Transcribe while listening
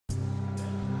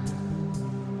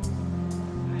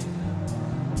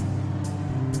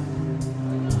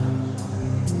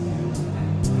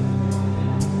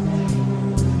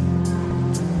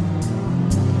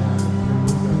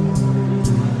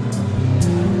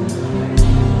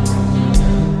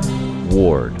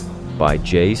Ward by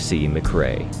J.C.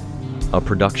 McCrae. A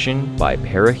production by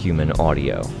Parahuman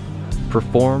Audio.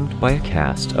 Performed by a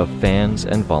cast of fans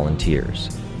and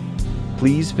volunteers.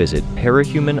 Please visit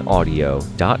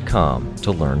parahumanaudio.com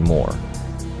to learn more.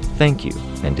 Thank you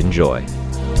and enjoy.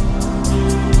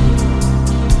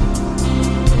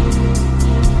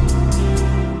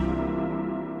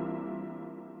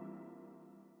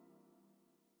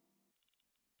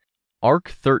 Arc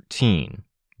 13,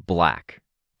 Black,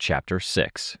 Chapter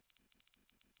 6.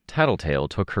 Tattletale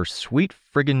took her sweet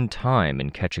friggin' time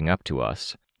in catching up to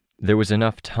us. There was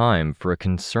enough time for a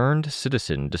concerned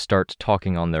citizen to start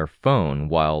talking on their phone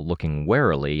while looking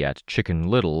warily at Chicken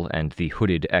Little and the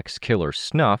hooded ex-killer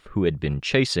Snuff who had been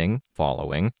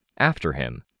following, after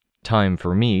him. Time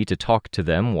for me to talk to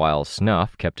them while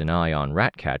Snuff kept an eye on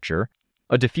Ratcatcher,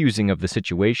 a diffusing of the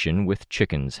situation with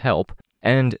Chicken's help,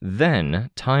 and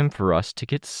then time for us to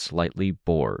get slightly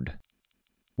bored.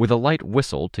 With a light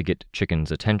whistle to get Chicken's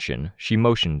attention, she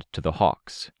motioned to the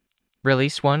Hawks.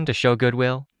 "Release one to show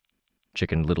goodwill?"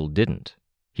 Chicken Little didn't.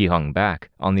 He hung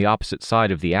back, on the opposite side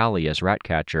of the alley as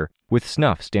Ratcatcher, with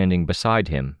Snuff standing beside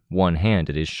him, one hand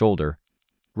at his shoulder.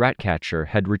 Ratcatcher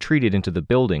had retreated into the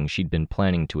building she'd been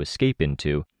planning to escape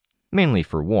into, mainly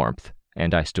for warmth,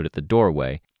 and I stood at the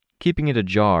doorway, keeping it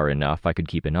ajar enough I could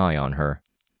keep an eye on her.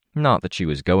 Not that she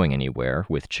was going anywhere,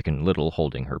 with Chicken Little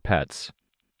holding her pets.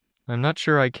 "I'm not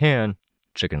sure I can,"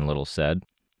 Chicken Little said.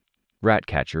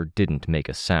 Ratcatcher didn't make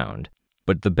a sound,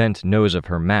 but the bent nose of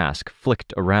her mask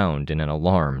flicked around in an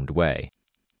alarmed way,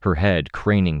 her head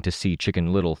craning to see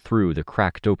Chicken Little through the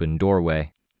cracked-open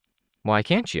doorway. "Why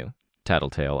can't you?"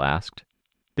 Tattletale asked.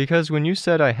 "Because when you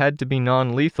said I had to be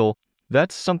non-lethal,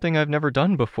 that's something I've never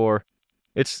done before.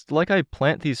 It's like I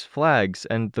plant these flags,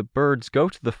 and the birds go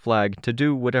to the flag to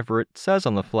do whatever it says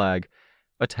on the flag.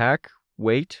 Attack,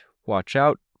 wait, watch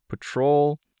out,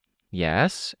 patrol."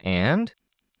 "Yes, and?"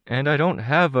 "And I don't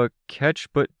have a catch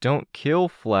but don't kill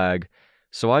flag,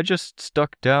 so I just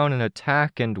stuck down an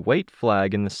attack and wait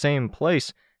flag in the same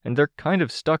place, and they're kind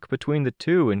of stuck between the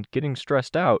two and getting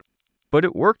stressed out. But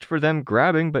it worked for them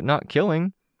grabbing but not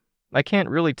killing. I can't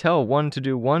really tell one to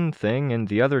do one thing and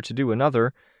the other to do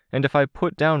another, and if I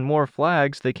put down more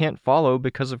flags they can't follow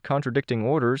because of contradicting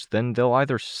orders, then they'll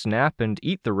either snap and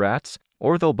eat the rats,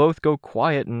 or they'll both go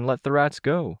quiet and let the rats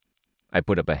go." I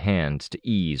put up a hand to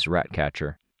ease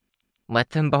Ratcatcher. "Let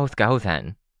them both go,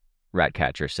 then,"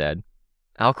 Ratcatcher said.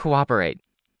 "I'll cooperate."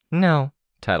 "No,"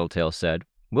 Tattletale said.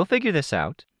 "We'll figure this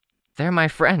out. They're my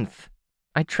friends.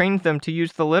 I trained them to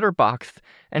use the litter box,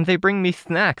 and they bring me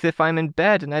snacks if I'm in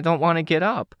bed and I don't want to get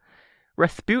up.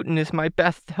 Rasputin is my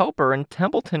best helper, and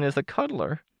Templeton is a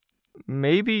cuddler."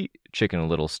 "Maybe," Chicken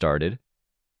Little started.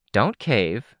 "Don't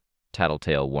cave,"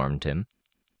 Tattletale warned him.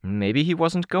 "Maybe he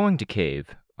wasn't going to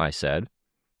cave," I said.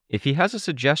 "If he has a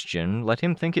suggestion, let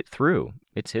him think it through.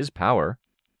 It's his power."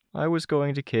 "I was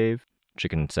going to cave,"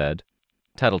 Chicken said.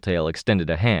 Tattletale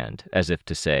extended a hand, as if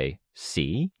to say,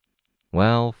 "See?"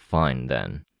 "Well, fine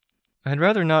then." "I'd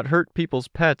rather not hurt people's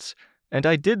pets, and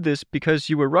I did this because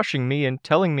you were rushing me and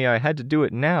telling me I had to do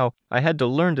it now. I had to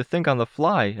learn to think on the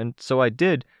fly, and so I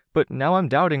did, but now I'm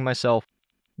doubting myself."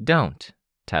 "Don't,"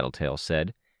 Tattletale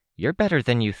said. "You're better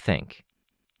than you think."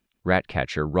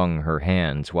 Ratcatcher wrung her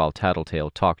hands while Tattletale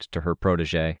talked to her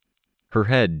protégé. Her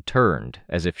head turned,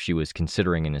 as if she was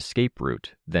considering an escape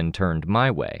route, then turned my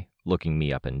way, looking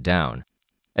me up and down,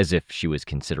 as if she was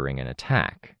considering an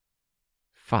attack.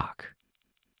 Fuck.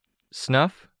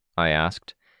 "Snuff?" I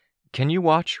asked. "Can you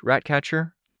watch,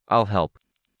 Ratcatcher? I'll help."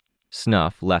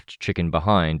 Snuff left Chicken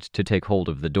behind to take hold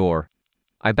of the door.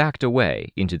 I backed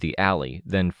away into the alley,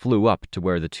 then flew up to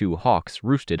where the two hawks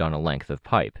roosted on a length of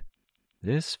pipe.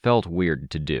 This felt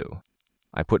weird to do.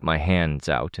 I put my hands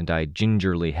out and I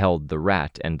gingerly held the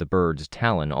rat and the bird's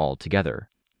talon all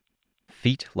together.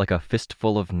 Feet like a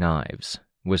fistful of knives.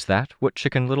 Was that what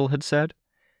Chicken Little had said?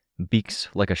 Beaks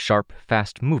like a sharp,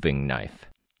 fast-moving knife.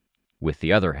 With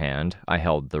the other hand, I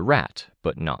held the rat,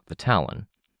 but not the talon.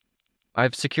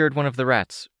 "I've secured one of the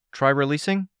rats. Try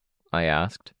releasing?" I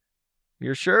asked.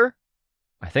 "You're sure?"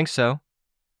 "I think so."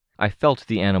 I felt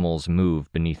the animals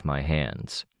move beneath my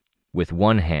hands. With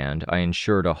one hand, I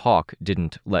ensured a hawk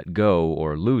didn't let go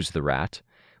or lose the rat.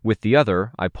 With the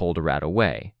other, I pulled a rat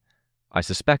away. I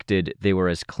suspected they were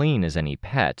as clean as any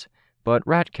pet, but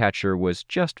Ratcatcher was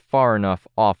just far enough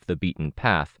off the beaten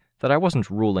path that I wasn't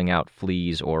ruling out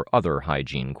fleas or other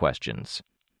hygiene questions.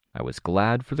 I was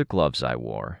glad for the gloves I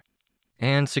wore.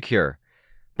 "And secure.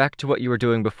 Back to what you were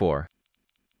doing before."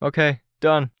 "Okay,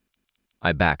 done."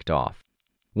 I backed off.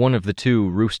 One of the two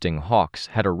roosting hawks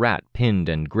had a rat pinned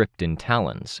and gripped in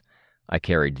talons. I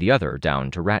carried the other down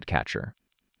to Ratcatcher.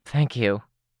 "Thank you,"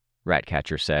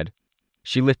 Ratcatcher said.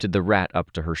 She lifted the rat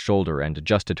up to her shoulder and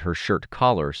adjusted her shirt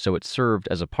collar so it served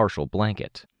as a partial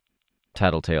blanket.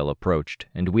 Tattletale approached,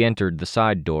 and we entered the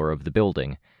side door of the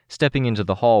building, stepping into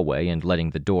the hallway and letting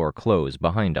the door close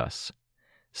behind us.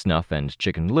 Snuff and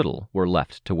Chicken Little were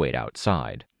left to wait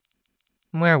outside.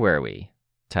 "Where were we?"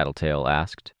 Tattletale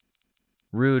asked.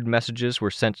 "Rude messages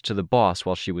were sent to the boss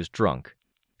while she was drunk.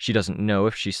 She doesn't know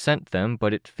if she sent them,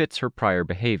 but it fits her prior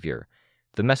behavior.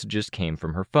 The messages came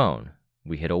from her phone.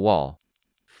 We hit a wall."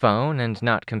 "Phone and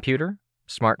not computer?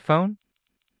 Smartphone?"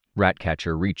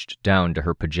 Ratcatcher reached down to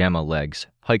her pajama legs,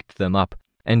 hiked them up,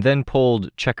 and then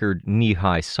pulled checkered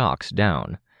knee-high socks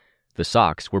down. The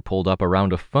socks were pulled up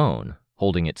around a phone,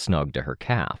 holding it snug to her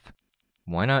calf.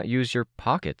 "Why not use your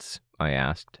pockets?" I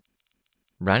asked.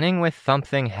 "Running with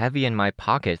something heavy in my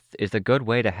pockets is a good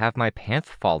way to have my pants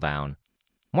fall down.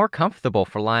 More comfortable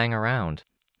for lying around."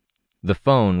 The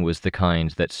phone was the kind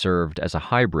that served as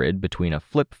a hybrid between a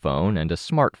flip phone and a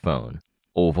smartphone,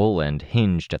 oval and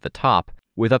hinged at the top,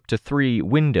 with up to 3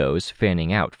 windows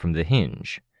fanning out from the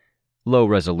hinge. Low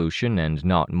resolution and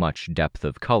not much depth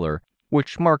of color,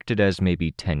 which marked it as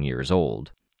maybe 10 years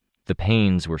old. The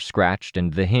panes were scratched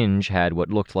and the hinge had what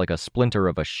looked like a splinter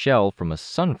of a shell from a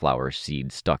sunflower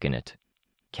seed stuck in it.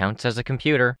 "Counts as a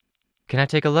computer. Can I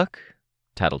take a look?"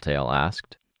 Tattletale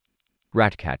asked.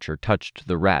 Ratcatcher touched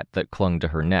the rat that clung to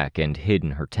her neck and hid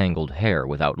in her tangled hair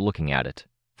without looking at it,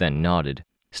 then nodded,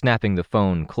 snapping the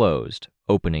phone closed,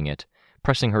 opening it,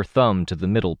 pressing her thumb to the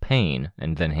middle pane,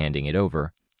 and then handing it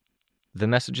over. "The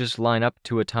messages line up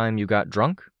to a time you got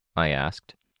drunk?" I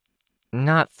asked.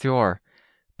 "Not sure,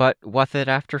 but was it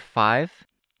after 5?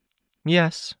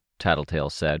 "Yes," Tattletale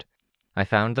said. "I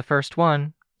found the first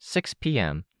one, 6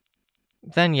 p.m.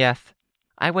 "Then yes,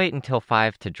 I wait until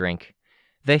 5 to drink.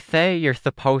 They say you're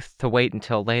supposed to wait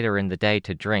until later in the day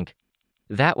to drink.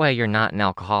 That way you're not an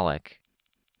alcoholic."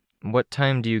 "What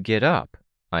time do you get up?"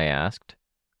 I asked.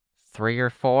 3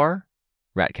 or 4?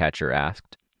 Ratcatcher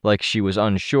asked, like she was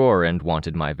unsure and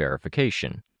wanted my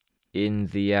verification. "In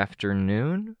the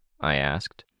afternoon?" I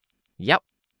asked. "Yep,"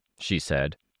 she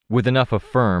said, with enough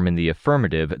affirm in the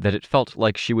affirmative that it felt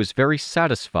like she was very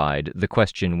satisfied the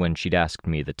question when she'd asked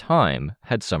me the time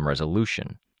had some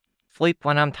resolution. "Sleep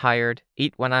when I'm tired,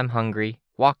 eat when I'm hungry,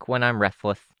 walk when I'm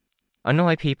restless,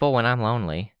 annoy people when I'm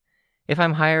lonely. If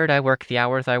I'm hired, I work the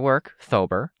hours I work,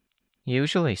 sober."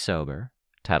 "Usually sober,"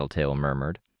 Tattletale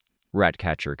murmured.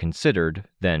 Ratcatcher considered,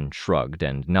 then shrugged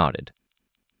and nodded.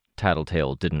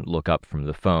 Tattletale didn't look up from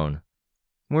the phone.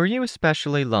 "Were you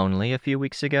especially lonely a few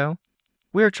weeks ago?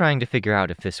 We're trying to figure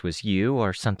out if this was you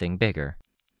or something bigger."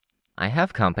 "I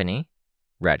have company,"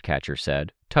 Ratcatcher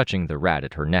said, touching the rat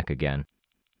at her neck again.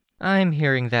 "I'm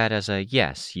hearing that as a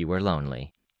yes, you were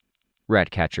lonely."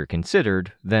 Ratcatcher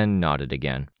considered, then nodded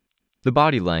again. The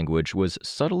body language was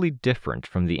subtly different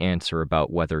from the answer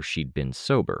about whether she'd been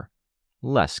sober.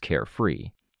 Less carefree.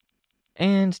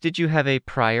 "And did you have a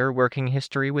prior working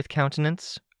history with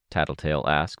Countenance?" Tattletale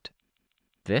asked.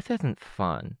 "This isn't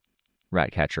fun,"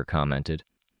 Ratcatcher commented.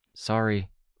 "Sorry,"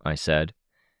 I said.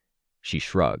 She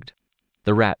shrugged.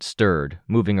 The rat stirred,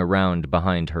 moving around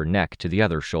behind her neck to the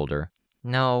other shoulder.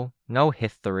 No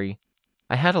history.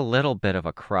 I had a little bit of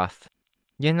a crush.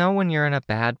 You know when you're in a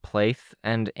bad place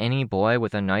and any boy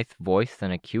with a nice voice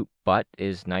and a cute butt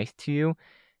is nice to you,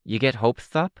 you get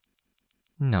hopes up?"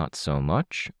 "Not so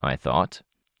much," I thought.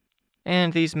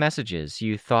 "And these messages,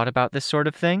 you thought about this sort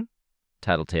of thing?"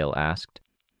 Tattletale asked.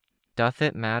 "Does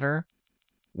it matter?"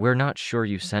 "We're not sure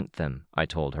you sent them," I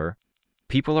told her.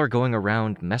 "People are going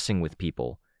around messing with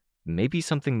people. Maybe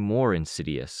something more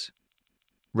insidious."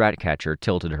 Ratcatcher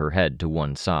tilted her head to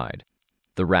one side.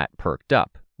 The rat perked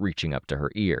up, reaching up to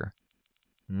her ear.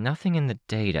 "Nothing in the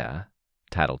data,"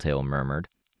 Tattletale murmured.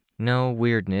 "No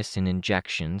weirdness in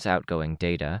injections, outgoing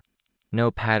data.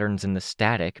 No patterns in the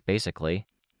static, basically.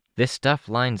 This stuff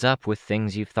lines up with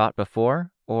things you've thought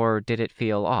before, or did it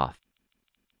feel off?"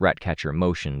 Ratcatcher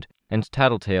motioned, and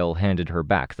Tattletale handed her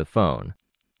back the phone.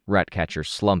 Ratcatcher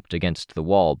slumped against the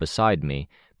wall beside me,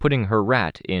 putting her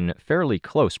rat in fairly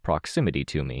close proximity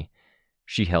to me.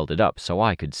 She held it up so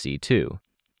I could see, too.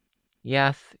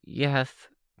 Yes,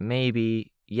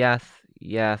 maybe, yes.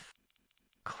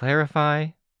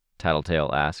 "Clarify?"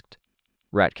 Tattletale asked.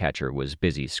 Ratcatcher was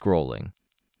busy scrolling.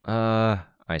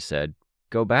 I said.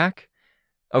 "Go back?"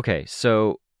 "Okay,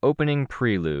 so, opening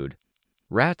prelude.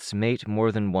 Rats mate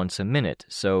more than once a minute,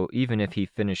 so even if he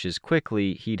finishes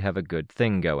quickly, he'd have a good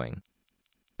thing going."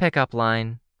 "Pickup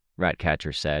line,"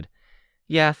 Ratcatcher said.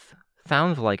 "Yes,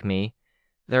 sounds like me.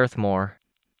 There's more.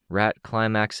 Rat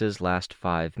climaxes last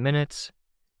 5 minutes.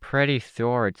 pretty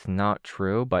sure it's not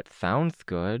true, but sounds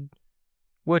good.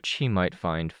 Which he might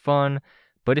find fun,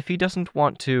 but if he doesn't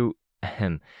want to,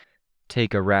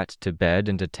 take a rat to bed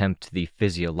and attempt the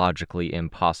physiologically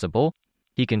impossible,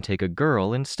 he can take a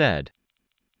girl instead.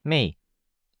 Me.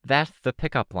 That's the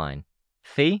pickup line.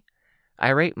 See? I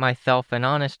rate myself an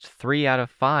honest 3 out of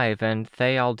 5 and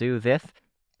say I'll do this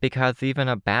because even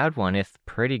a bad one is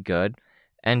pretty good,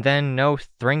 and then no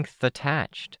strings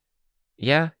attached.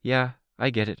 Yeah,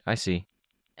 I get it, I see.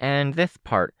 And this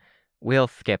part, we'll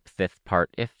skip this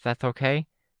part if that's okay.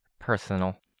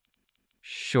 Personal.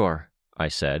 Sure, I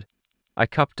said. I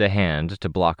cupped a hand to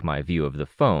block my view of the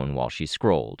phone while she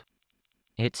scrolled.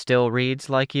 It still reads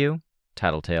like you?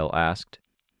 Tattletale asked.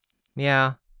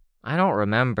 Yeah, I don't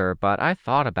remember, but I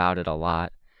thought about it a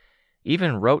lot.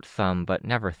 Even wrote some, but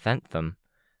never sent them.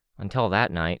 Until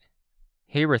that night.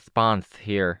 He responds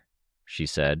here, she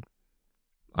said.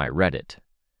 I read it.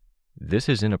 This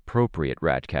is inappropriate,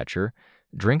 Ratcatcher.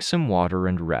 Drink some water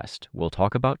and rest. We'll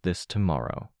talk about this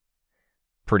tomorrow.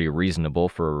 Pretty reasonable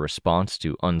for a response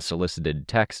to unsolicited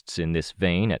texts in this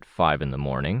vein at 5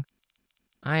 a.m.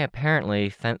 I apparently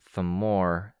sent some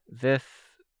more. This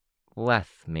less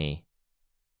me.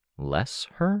 Less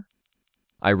her?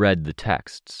 I read the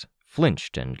texts,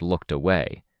 flinched and looked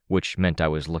away, which meant I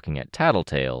was looking at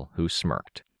Tattletale, who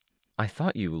smirked. I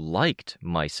thought you liked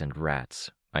mice and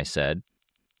rats, I said.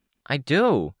 I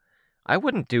do. I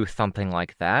wouldn't do something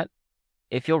like that.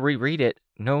 If you'll reread it,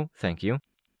 no, thank you.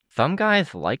 Some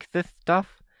guys like this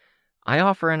stuff. I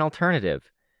offer an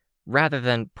alternative. Rather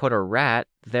than put a rat,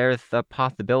 there's the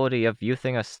possibility of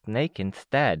using a snake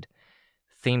instead.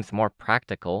 Seems more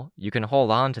practical. You can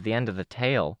hold on to the end of the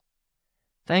tail.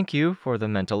 Thank you for the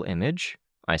mental image,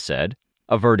 I said,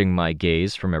 averting my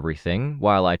gaze from everything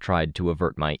while I tried to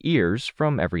avert my ears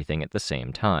from everything at the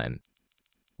same time.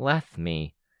 Left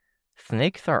me.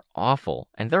 Snakes are awful,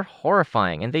 and they're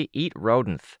horrifying, and they eat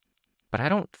rodents. But I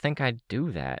don't think I'd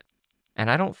do that. And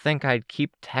I don't think I'd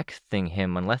keep texting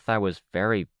him unless I was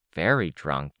very, very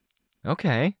drunk.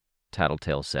 Okay,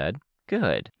 Tattletale said.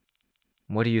 Good.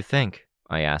 What do you think?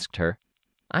 I asked her.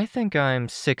 I think I'm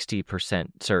 60%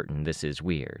 certain this is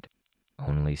weird.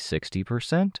 Only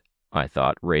 60%? I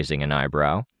thought, raising an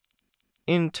eyebrow.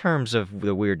 In terms of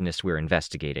the weirdness we're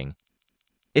investigating.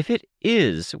 If it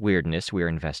is weirdness we're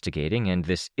investigating and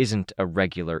this isn't a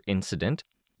regular incident,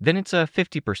 then it's a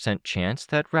 50% chance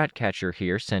that Ratcatcher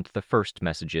here sent the first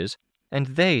messages, and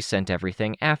they sent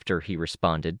everything after he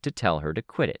responded to tell her to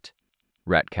quit it.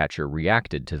 Ratcatcher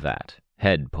reacted to that,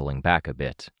 head pulling back a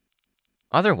bit.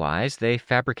 Otherwise, they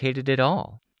fabricated it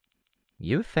all.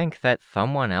 You think that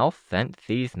someone else sent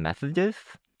these messages?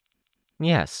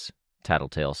 Yes,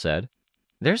 Tattletale said.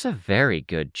 There's a very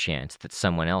good chance that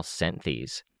someone else sent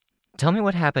these. Tell me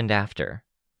what happened after.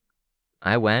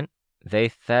 I went. They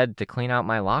said to clean out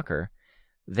my locker.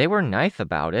 They were nice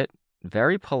about it,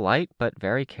 very polite but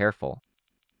very careful.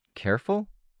 Careful?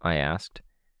 I asked.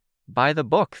 By the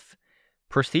books.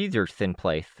 Procedures in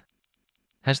place.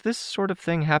 Has this sort of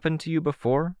thing happened to you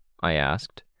before? I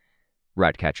asked.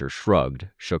 Ratcatcher shrugged,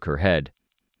 shook her head.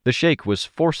 The shake was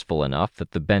forceful enough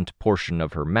that the bent portion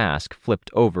of her mask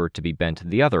flipped over to be bent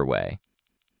the other way.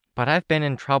 But I've been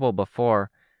in trouble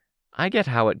before. I get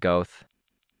how it goes.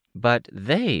 But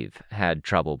they've had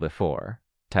trouble before,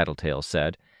 Tattletale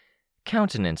said.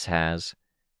 Countenance has.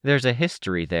 There's a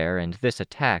history there, and this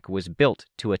attack was built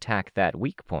to attack that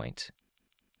weak point.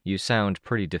 You sound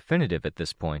pretty definitive at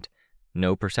this point.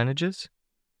 No percentages?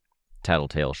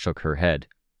 Tattletale shook her head.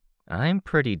 I'm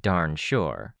pretty darn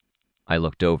sure. I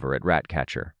looked over at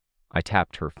Ratcatcher. I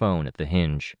tapped her phone at the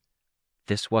hinge.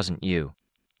 This wasn't you.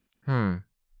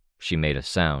 She made a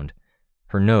sound.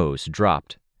 Her nose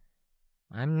dropped.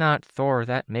 I'm not sure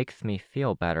that makes me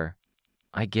feel better.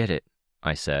 I get it,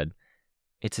 I said.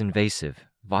 It's invasive,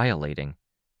 violating.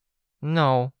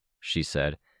 No, she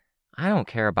said. I don't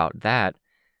care about that.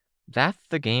 That's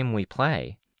the game we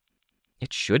play.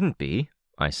 It shouldn't be,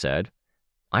 I said.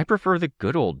 I prefer the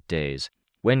good old days,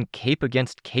 when cape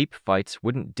against cape fights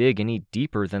wouldn't dig any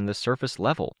deeper than the surface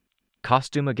level.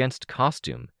 Costume against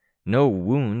costume. No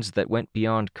wounds that went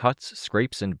beyond cuts,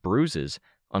 scrapes, and bruises,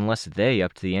 unless they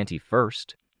upped the ante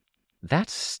first.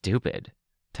 That's stupid,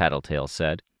 Tattletale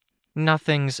said.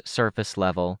 Nothing's surface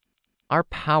level. Our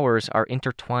powers are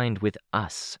intertwined with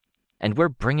us, and we're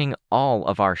bringing all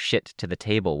of our shit to the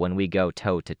table when we go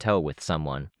toe-to-toe with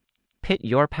someone. Pit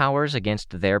your powers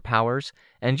against their powers,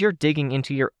 and you're digging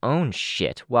into your own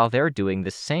shit while they're doing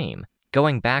the same,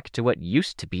 going back to what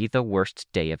used to be the worst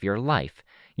day of your life.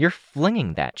 You're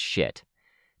flinging that shit.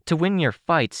 To win your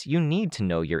fights, you need to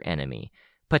know your enemy,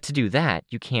 but to do that,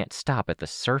 you can't stop at the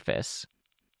surface.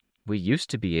 We used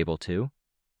to be able to.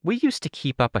 We used to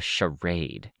keep up a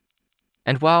charade.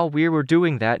 And while we were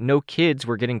doing that, no kids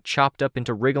were getting chopped up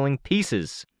into wriggling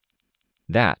pieces.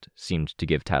 That seemed to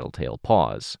give Tattletale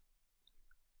pause.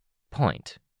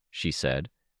 Point, she said.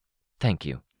 Thank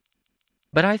you.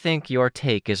 But I think your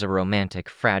take is a romantic,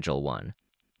 fragile one.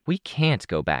 We can't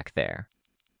go back there.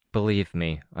 Believe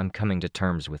me, I'm coming to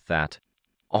terms with that.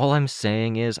 All I'm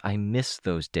saying is I miss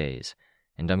those days,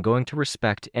 and I'm going to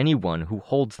respect anyone who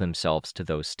holds themselves to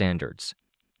those standards,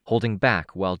 holding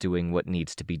back while doing what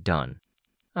needs to be done.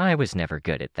 I was never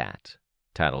good at that,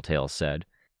 Tattletale said.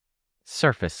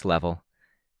 Surface level.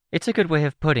 It's a good way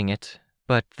of putting it,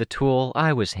 but the tool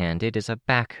I was handed is a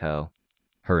backhoe.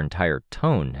 Her entire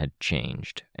tone had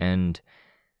changed, and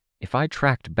if I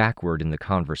tracked backward in the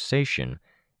conversation,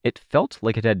 it felt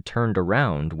like it had turned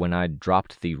around when I'd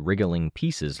dropped the wriggling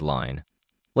pieces line,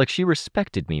 like she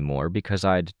respected me more because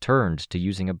I'd turned to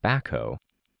using a backhoe.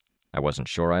 I wasn't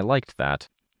sure I liked that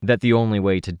the only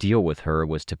way to deal with her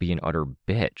was to be an utter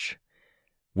bitch.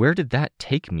 Where did that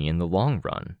take me in the long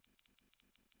run?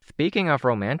 Speaking of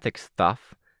romantic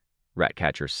stuff,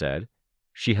 Ratcatcher said.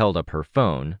 She held up her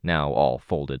phone, now all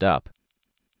folded up.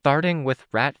 Starting with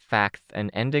rat facts and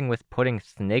ending with putting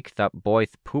snakes up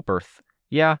boys' pooperth.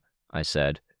 Yeah, I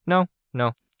said. No.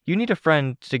 You need a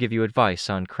friend to give you advice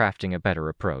on crafting a better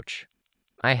approach.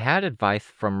 I had advice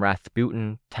from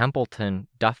Rasputin, Templeton,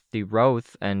 Dusty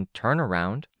Rose, and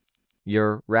Turnaround.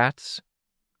 Your rats?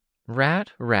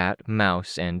 Rat,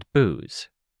 mouse, and booze,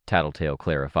 Tattletale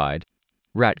clarified.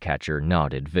 Ratcatcher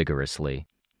nodded vigorously.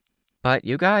 But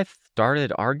you guys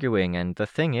started arguing, and the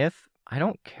thing is, I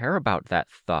don't care about that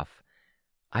stuff.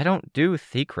 I don't do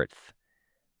secrets.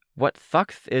 What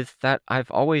sucks is that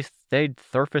I've always stayed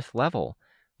surface level,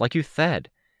 like you said,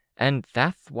 and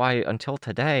that's why until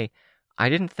today, I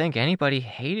didn't think anybody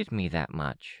hated me that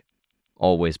much.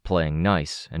 Always playing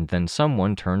nice, and then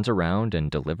someone turns around and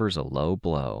delivers a low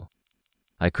blow.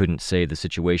 I couldn't say the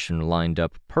situation lined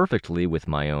up perfectly with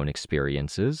my own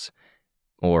experiences.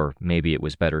 Or maybe it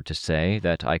was better to say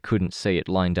that I couldn't say it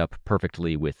lined up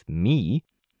perfectly with me,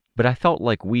 but I felt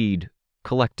like we'd,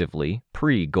 collectively,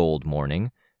 pre-Gold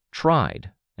Morning,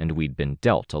 tried, and we'd been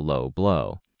dealt a low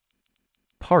blow.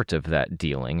 Part of that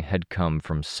dealing had come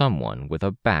from someone with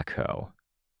a backhoe.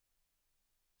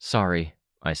 Sorry,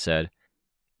 I said.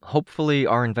 Hopefully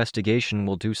our investigation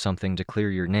will do something to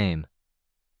clear your name.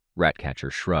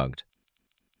 Ratcatcher shrugged.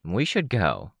 We should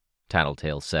go,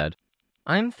 Tattletale said.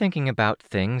 I'm thinking about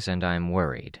things and I'm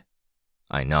worried.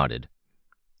 I nodded.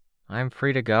 I'm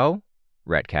free to go?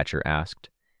 Ratcatcher asked.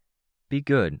 Be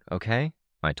good, okay?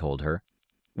 I told her.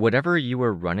 Whatever you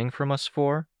were running from us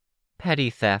for? Petty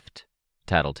theft,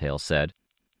 Tattletale said.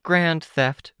 Grand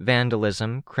theft,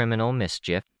 vandalism, criminal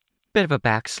mischief. Bit of a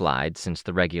backslide since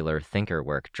the regular thinker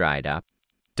work dried up.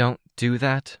 Don't do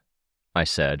that, I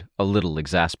said, a little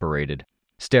exasperated,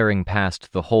 staring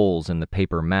past the holes in the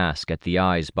paper mask at the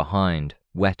eyes behind,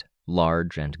 wet,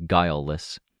 large, and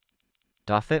guileless.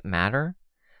 Doth it matter?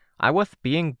 I was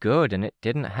being good and it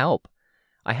didn't help.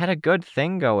 I had a good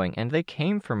thing going and they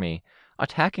came for me,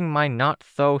 attacking my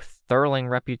not-so-sterling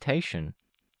reputation.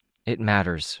 It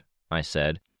matters, I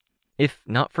said. If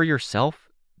not for yourself,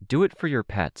 do it for your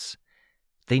pets.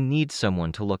 They need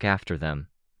someone to look after them.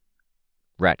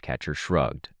 Ratcatcher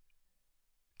shrugged.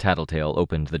 Tattletale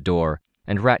opened the door,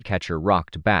 and Ratcatcher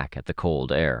rocked back at the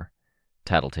cold air.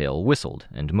 Tattletale whistled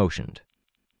and motioned.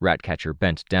 Ratcatcher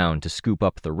bent down to scoop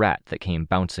up the rat that came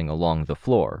bouncing along the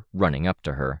floor, running up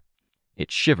to her.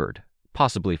 It shivered,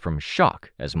 possibly from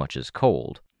shock as much as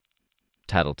cold.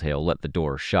 Tattletale let the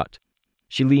door shut.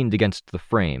 She leaned against the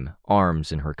frame,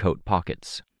 arms in her coat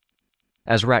pockets.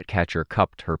 As Ratcatcher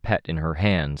cupped her pet in her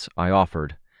hands, I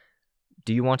offered,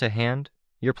 Do you want a hand?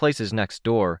 Your place is next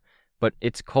door, but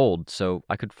it's cold, so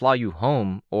I could fly you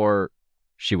home, or...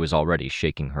 She was already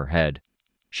shaking her head.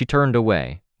 She turned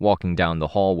away, walking down the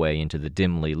hallway into the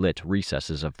dimly lit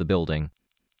recesses of the building.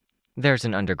 There's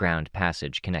an underground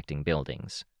passage connecting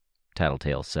buildings,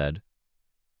 Tattletale said.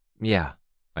 Yeah,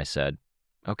 I said.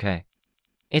 Okay.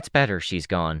 It's better she's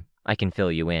gone. I can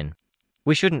fill you in.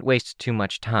 We shouldn't waste too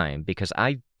much time, because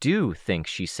I do think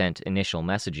she sent initial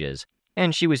messages,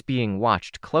 and she was being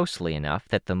watched closely enough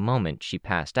that the moment she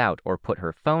passed out or put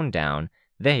her phone down,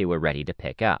 they were ready to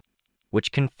pick up,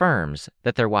 which confirms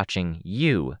that they're watching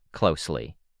you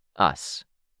closely. Us.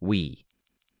 We.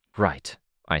 Right,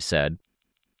 I said.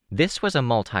 This was a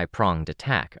multi-pronged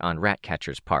attack on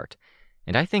Ratcatcher's part,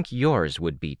 and I think yours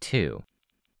would be too.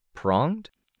 Pronged?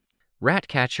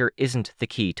 Ratcatcher isn't the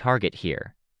key target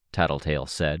here, Tattletale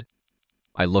said.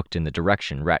 I looked in the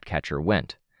direction Ratcatcher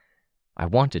went. I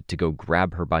wanted to go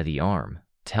grab her by the arm,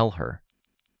 tell her.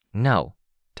 No,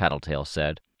 Tattletale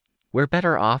said. We're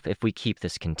better off if we keep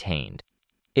this contained.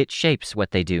 It shapes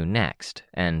what they do next,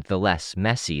 and the less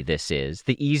messy this is,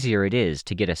 the easier it is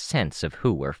to get a sense of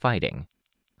who we're fighting.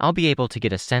 I'll be able to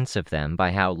get a sense of them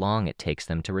by how long it takes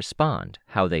them to respond,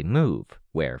 how they move,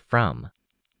 where from.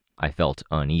 I felt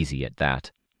uneasy at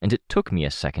that, and it took me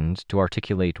a second to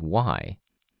articulate why.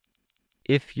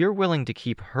 If you're willing to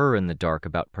keep her in the dark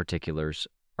about particulars,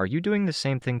 are you doing the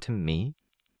same thing to me?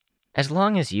 As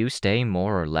long as you stay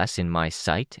more or less in my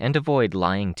sight and avoid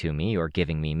lying to me or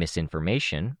giving me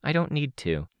misinformation, I don't need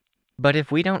to. But if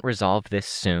we don't resolve this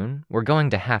soon, we're going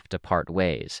to have to part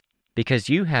ways, because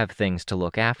you have things to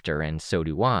look after and so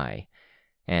do I.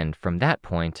 And from that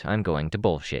point, I'm going to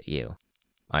bullshit you.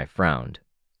 I frowned.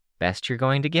 Best you're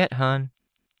going to get, hun.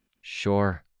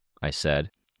 Sure, I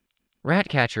said.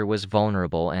 Ratcatcher was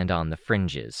vulnerable and on the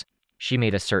fringes. She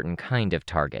made a certain kind of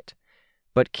target.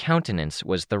 But Countenance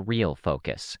was the real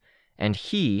focus. And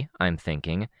he, I'm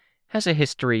thinking, has a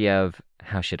history of,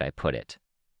 how should I put it?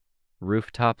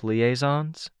 Rooftop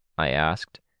liaisons? I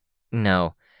asked.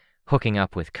 No, hooking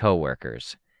up with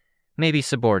coworkers. Maybe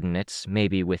subordinates,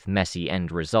 maybe with messy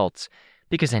end results,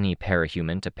 because any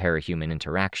parahuman to parahuman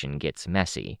interaction gets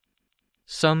messy.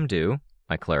 Some do,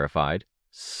 I clarified.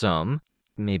 Some,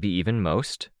 maybe even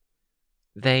most.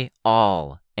 They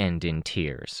all end in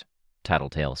tears,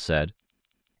 Tattletale said.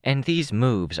 And these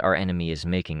moves our enemy is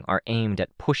making are aimed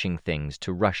at pushing things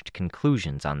to rushed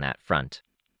conclusions on that front.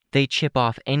 They chip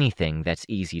off anything that's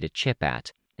easy to chip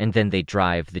at, and then they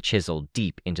drive the chisel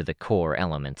deep into the core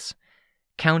elements.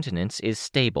 Countenance is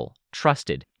stable,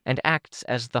 trusted, and acts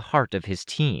as the heart of his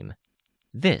team.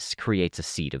 This creates a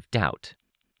seed of doubt.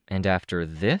 And after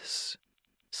this?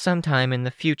 Sometime in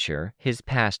the future, his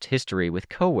past history with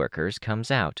coworkers comes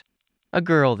out. A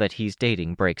girl that he's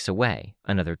dating breaks away.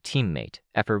 Another teammate,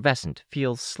 effervescent,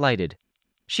 feels slighted.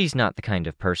 She's not the kind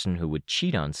of person who would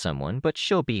cheat on someone, but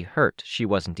she'll be hurt she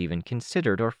wasn't even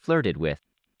considered or flirted with.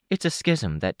 It's a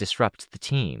schism that disrupts the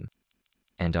team.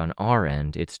 And on our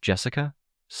end, it's Jessica?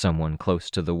 Someone close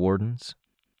to the Wardens?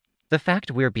 The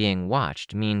fact we're being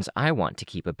watched means I want to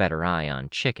keep a better eye on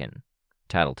Chicken,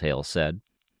 Tattletale said.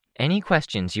 Any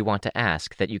questions you want to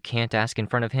ask that you can't ask in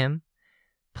front of him?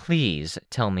 Please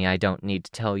tell me I don't need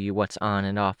to tell you what's on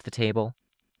and off the table.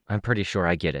 I'm pretty sure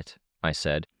I get it, I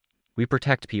said. We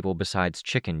protect people besides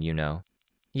Chicken, you know.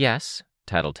 Yes,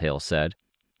 Tattletale said.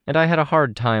 And I had a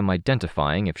hard time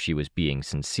identifying if she was being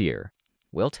sincere.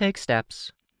 We'll take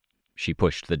steps. She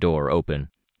pushed the door open.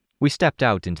 We stepped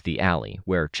out into the alley,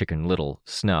 where Chicken Little,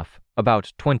 Snuff,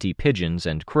 about 20 pigeons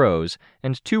and crows,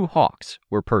 and 2 hawks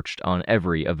were perched on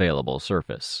every available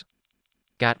surface.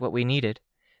 Got what we needed.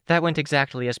 That went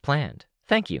exactly as planned.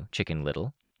 Thank you, Chicken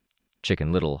Little.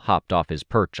 Chicken Little hopped off his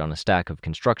perch on a stack of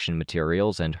construction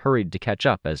materials and hurried to catch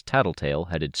up as Tattletale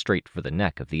headed straight for the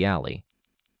neck of the alley.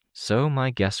 So my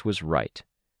guess was right.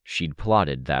 She'd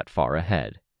plotted that far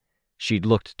ahead. She'd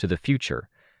looked to the future,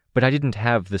 but I didn't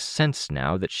have the sense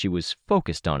now that she was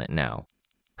focused on it now.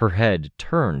 Her head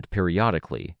turned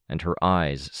periodically, and her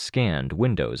eyes scanned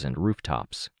windows and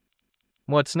rooftops.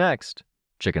 "What's next?"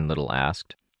 Chicken Little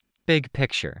asked. Big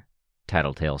picture,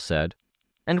 Tattletale said.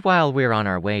 And while we're on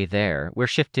our way there, we're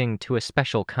shifting to a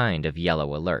special kind of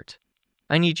yellow alert.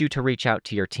 I need you to reach out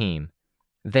to your team.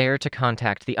 There to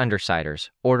contact the Undersiders,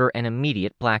 order an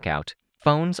immediate blackout.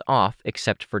 Phones off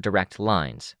except for direct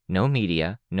lines. No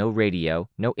media, no radio,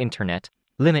 no internet.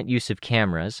 Limit use of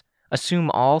cameras.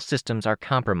 Assume all systems are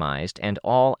compromised and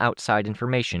all outside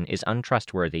information is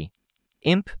untrustworthy.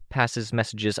 Imp passes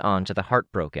messages on to the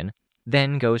Heartbroken,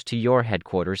 then goes to your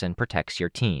headquarters and protects your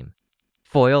team.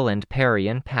 Foil and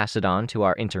Parian pass it on to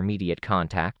our intermediate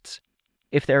contacts.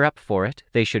 If they're up for it,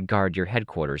 they should guard your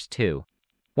headquarters too.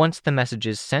 Once the message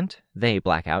is sent, they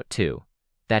black out too.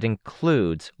 That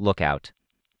includes Lookout.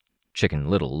 Chicken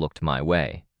Little looked my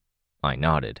way. I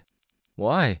nodded.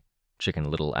 "Why?"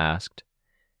 Chicken Little asked.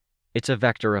 "It's a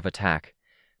vector of attack.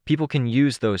 People can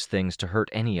use those things to hurt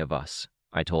any of us,"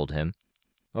 I told him.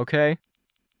 "Okay."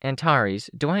 Antares,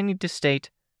 do I need to state?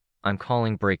 "I'm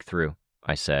calling Breakthrough,"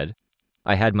 I said.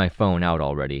 I had my phone out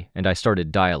already, and I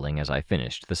started dialing as I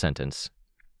finished the sentence.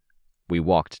 We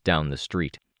walked down the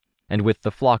street, and with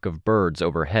the flock of birds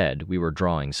overhead, we were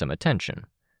drawing some attention.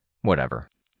 Whatever.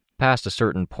 Past a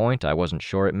certain point, I wasn't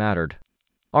sure it mattered.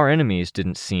 Our enemies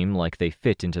didn't seem like they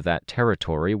fit into that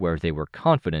territory where they were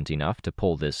confident enough to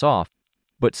pull this off,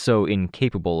 but so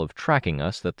incapable of tracking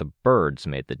us that the birds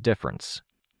made the difference.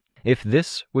 If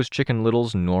this was Chicken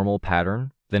Little's normal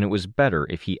pattern, then it was better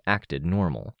if he acted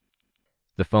normal.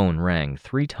 The phone rang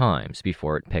 3 times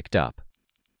before it picked up.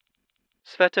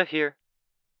 Sveta here.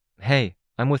 "Hey,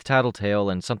 I'm with Tattletale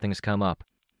and something's come up.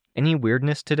 Any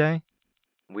weirdness today?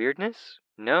 Weirdness?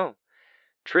 No.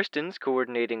 Tristan's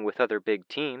coordinating with other big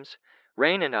teams.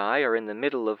 Rain and I are in the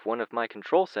middle of one of my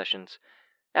control sessions.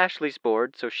 Ashley's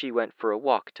bored, so she went for a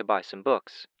walk to buy some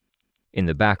books. In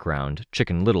the background,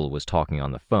 Chicken Little was talking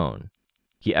on the phone.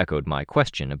 He echoed my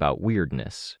question about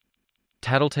weirdness.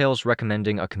 Tattletale's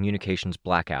recommending a communications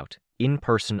blackout, in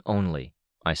person only,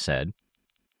 I said.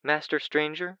 Master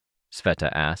Stranger?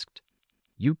 Sveta asked.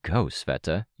 You go,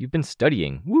 Sveta. You've been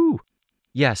studying. Woo!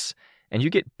 Yes, and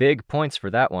you get big points for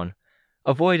that one.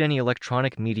 Avoid any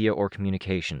electronic media or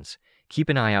communications. Keep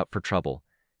an eye out for trouble.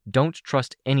 Don't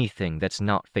trust anything that's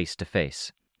not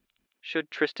face-to-face.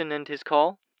 Should Tristan end his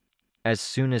call? As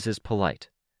soon as is polite.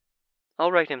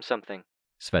 I'll write him something,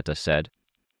 Sveta said.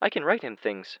 I can write him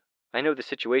things. I know the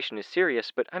situation is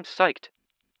serious, but I'm psyched.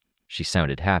 She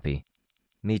sounded happy.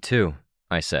 Me too,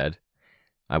 I said.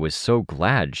 I was so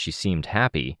glad she seemed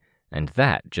happy, and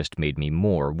that just made me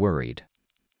more worried.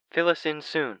 Fill us in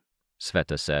soon,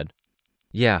 Sveta said.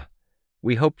 Yeah.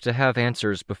 We hope to have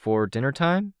answers before dinner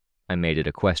time? I made it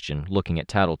a question, looking at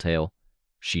Tattletale.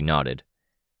 She nodded.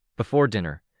 Before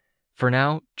dinner. For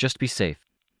now, just be safe.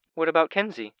 What about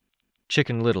Kenzie?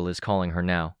 Chicken Little is calling her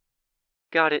now.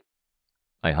 Got it.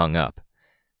 I hung up.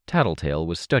 Tattletale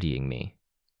was studying me.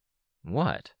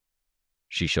 What?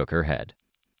 She shook her head.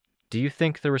 Do you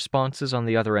think the responses on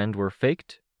the other end were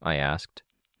faked? I asked.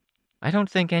 I don't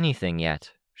think anything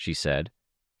yet, she said.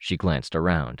 She glanced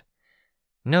around.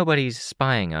 Nobody's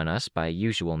spying on us by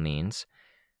usual means.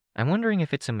 I'm wondering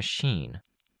if it's a machine.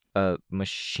 A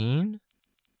machine?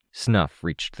 Snuff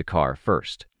reached the car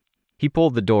first. He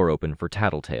pulled the door open for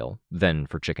Tattletale, then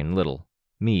for Chicken Little.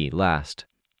 Me last.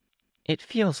 It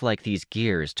feels like these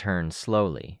gears turn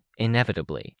slowly,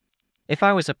 inevitably. If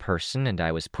I was a person and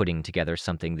I was putting together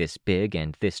something this big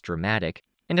and this dramatic,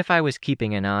 and if I was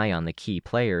keeping an eye on the key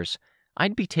players,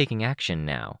 I'd be taking action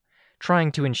now,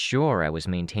 trying to ensure I was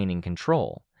maintaining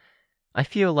control. I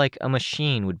feel like a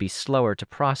machine would be slower to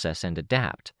process and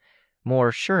adapt,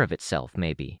 more sure of itself,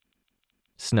 maybe.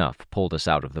 Snuff pulled us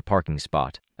out of the parking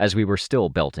spot as we were still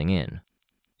belting in.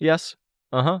 Yes,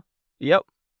 yep,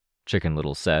 Chicken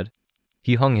Little said.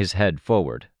 He hung his head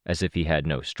forward as if he had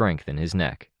no strength in his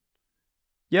neck.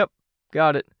 Yep,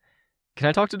 got it. Can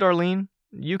I talk to Darlene?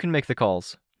 You can make the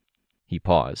calls. He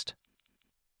paused.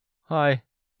 Hi,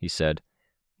 he said.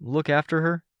 Look after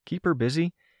her, keep her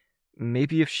busy.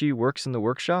 Maybe if she works in the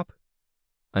workshop?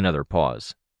 Another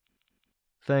pause.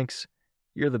 Thanks.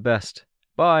 You're the best.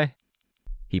 Bye.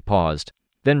 He paused,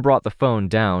 then brought the phone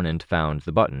down and found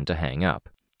the button to hang up.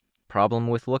 Problem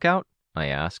with Lookout? I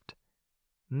asked.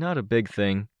 Not a big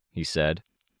thing, he said.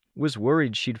 Was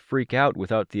worried she'd freak out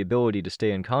without the ability to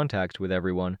stay in contact with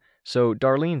everyone, so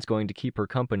Darlene's going to keep her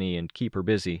company and keep her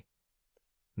busy.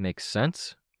 Makes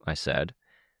sense, I said.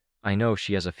 I know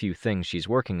she has a few things she's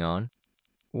working on.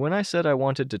 When I said I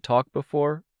wanted to talk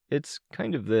before, it's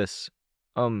kind of this.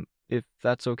 If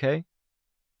that's okay?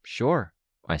 Sure,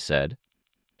 I said.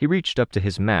 He reached up to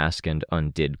his mask and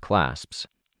undid clasps.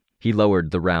 He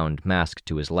lowered the round mask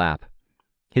to his lap.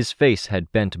 His face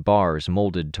had bent bars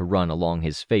molded to run along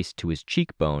his face to his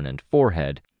cheekbone and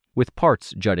forehead, with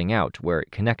parts jutting out where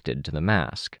it connected to the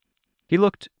mask. He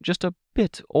looked just a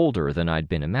bit older than I'd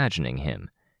been imagining him.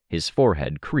 His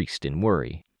forehead creased in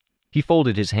worry. He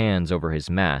folded his hands over his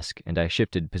mask, and I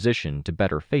shifted position to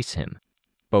better face him,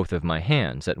 both of my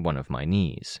hands at one of my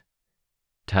knees.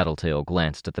 Tattletale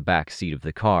glanced at the back seat of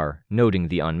the car, noting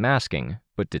the unmasking,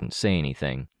 but didn't say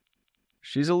anything.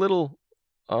 She's a little,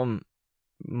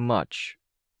 much,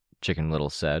 Chicken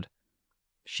Little said.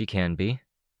 She can be,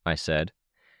 I said.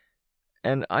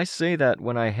 And I say that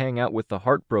when I hang out with the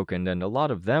heartbroken, and a lot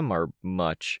of them are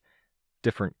much.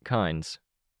 Different kinds.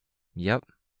 Yep,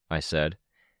 I said.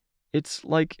 It's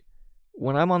like,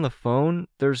 when I'm on the phone,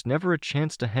 there's never a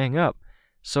chance to hang up,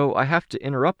 so I have to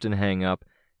interrupt and hang up,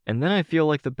 and then I feel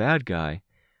like the bad guy.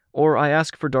 Or I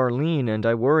ask for Darlene, and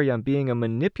I worry I'm being a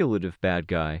manipulative bad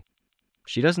guy.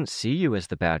 She doesn't see you as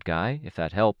the bad guy, if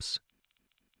that helps.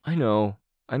 I know.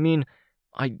 I mean,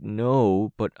 I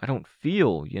know, but I don't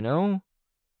feel, you know?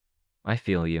 I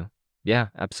feel you. Yeah,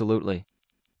 absolutely.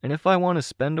 And if I want to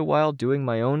spend a while doing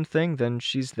my own thing, then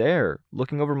she's there,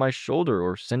 looking over my shoulder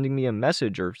or sending me a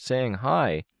message or saying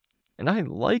hi. And I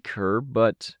like her,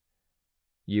 but...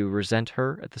 You resent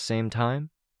her at the same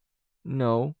time?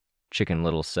 No, Chicken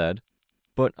Little said.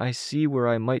 But I see where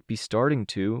I might be starting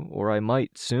to, or I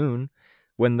might soon,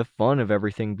 when the fun of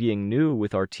everything being new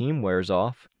with our team wears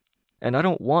off. And I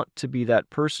don't want to be that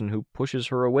person who pushes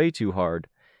her away too hard.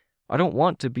 I don't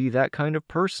want to be that kind of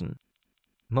person.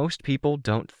 Most people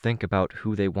don't think about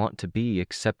who they want to be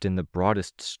except in the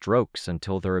broadest strokes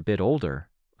until they're a bit older,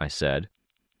 I said.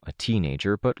 A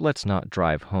teenager, but let's not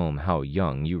drive home how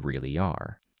young you really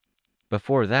are.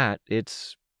 Before that,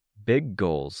 it's big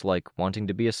goals like wanting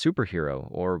to be a superhero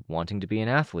or wanting to be an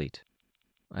athlete.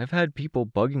 I've had people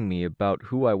bugging me about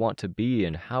who I want to be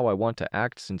and how I want to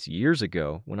act since years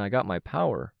ago when I got my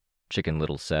power, Chicken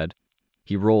Little said.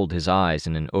 He rolled his eyes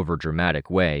in an overdramatic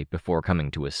way before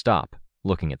coming to a stop,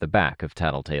 looking at the back of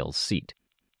Tattletale's seat.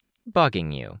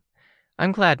 Bugging you.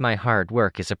 I'm glad my hard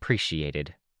work is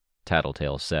appreciated,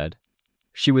 Tattletale said.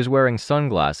 She was wearing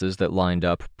sunglasses that lined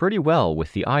up pretty well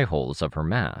with the eye holes of her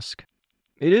mask.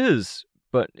 It is,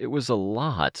 but it was a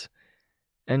lot.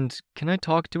 And can I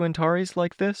talk to Antares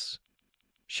like this?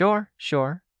 Sure,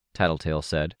 Tattletale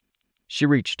said. She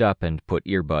reached up and put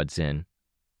earbuds in.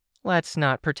 Let's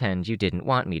not pretend you didn't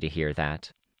want me to hear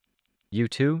that. You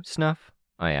too, Snuff?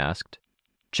 I asked.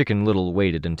 Chicken Little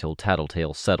waited until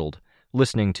Tattletale settled,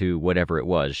 listening to whatever it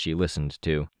was she listened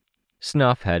to.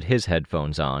 Snuff had his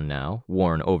headphones on now,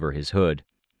 worn over his hood.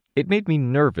 It made me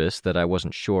nervous that I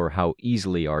wasn't sure how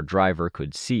easily our driver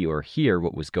could see or hear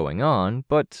what was going on,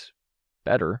 but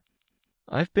better.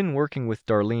 I've been working with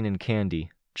Darlene and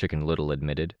Candy, Chicken Little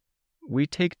admitted. We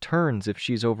take turns if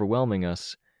she's overwhelming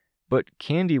us, but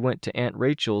Candy went to Aunt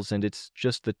Rachel's and it's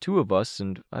just the two of us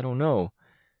and I don't know.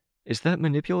 Is that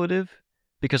manipulative?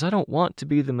 Because I don't want to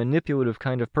be the manipulative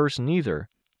kind of person either.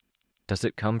 Does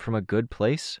it come from a good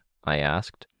place? I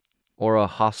asked. Or a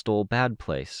hostile, bad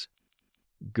place?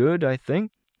 Good, I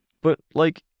think. But,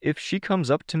 if she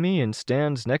comes up to me and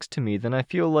stands next to me, then I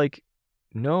feel like,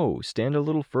 no, stand a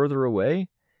little further away.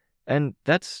 And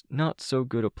that's not so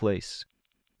good a place.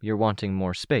 You're wanting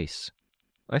more space.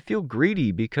 I feel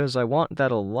greedy because I want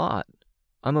that a lot.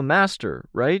 I'm a master,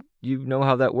 right? You know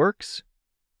how that works?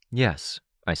 Yes,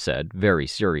 I said, very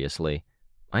seriously.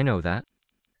 I know that.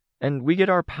 And we get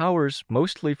our powers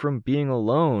mostly from being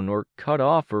alone or cut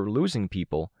off or losing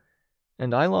people.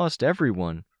 And I lost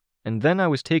everyone. And then I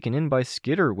was taken in by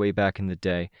Skitter way back in the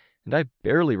day, and I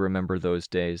barely remember those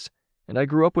days. And I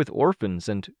grew up with orphans,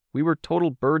 and we were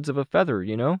total birds of a feather,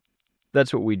 you know?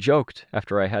 That's what we joked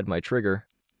after I had my trigger.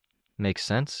 Makes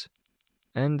sense.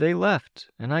 And they left,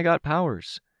 and I got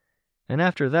powers. And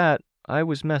after that, I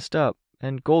was messed up,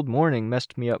 and Gold Morning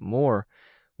messed me up more,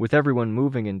 with everyone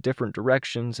moving in different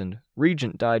directions, and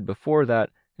Regent died before that,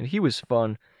 and he was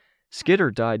fun. Skitter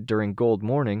died during Gold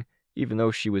Morning, even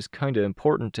though she was kinda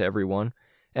important to everyone,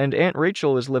 and Aunt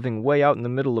Rachel is living way out in the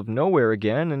middle of nowhere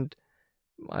again, and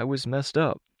I was messed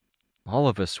up. All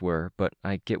of us were, but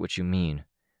I get what you mean.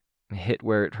 Hit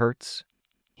where it hurts?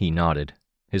 He nodded.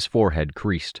 His forehead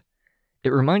creased. It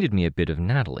reminded me a bit of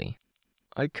Natalie.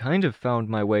 I kind of found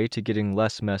my way to getting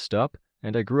less messed up,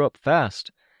 and I grew up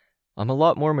fast. I'm a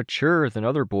lot more mature than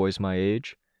other boys my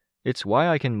age. It's why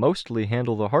I can mostly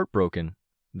handle the heartbroken.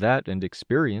 That and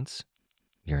experience.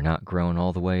 You're not grown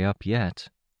all the way up yet.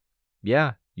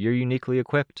 Yeah, you're uniquely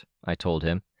equipped, I told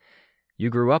him.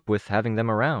 You grew up with having them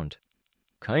around.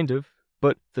 Kind of,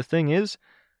 but the thing is,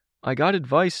 I got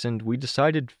advice and we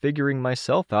decided figuring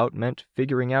myself out meant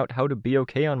figuring out how to be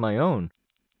okay on my own.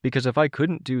 Because if I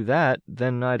couldn't do that,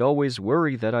 then I'd always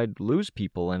worry that I'd lose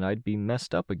people and I'd be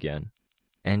messed up again.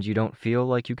 And you don't feel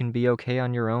like you can be okay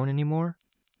on your own anymore?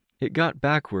 It got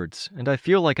backwards, and I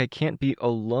feel like I can't be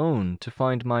alone to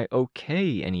find my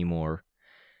okay anymore.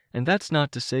 And that's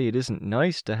not to say it isn't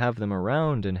nice to have them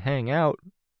around and hang out,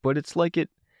 but it's like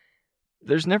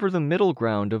there's never the middle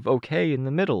ground of okay in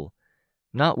the middle.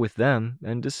 Not with them,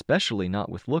 and especially not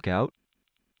with Lookout.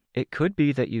 It could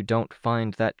be that you don't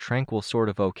find that tranquil sort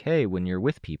of okay when you're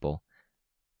with people.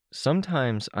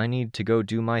 Sometimes I need to go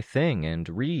do my thing and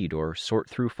read or sort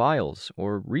through files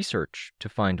or research to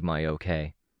find my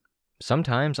okay.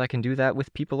 Sometimes I can do that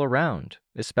with people around,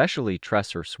 especially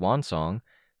Tress or Swansong.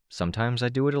 Sometimes I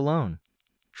do it alone.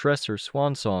 Tress or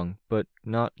Swansong, but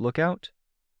not Lookout?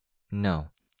 No.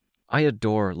 I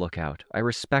adore Lookout. I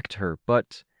respect her,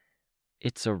 but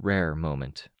it's a rare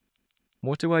moment.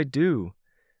 What do I do?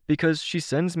 Because she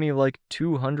sends me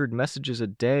 200 messages a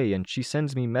day, and she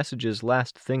sends me messages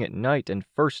last thing at night and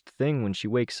first thing when she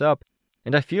wakes up,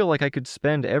 and I feel like I could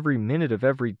spend every minute of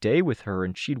every day with her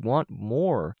and she'd want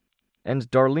more. And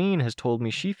Darlene has told me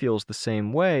she feels the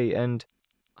same way, and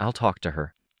I'll talk to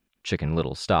her. Chicken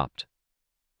Little stopped.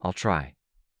 I'll try.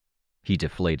 He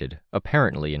deflated,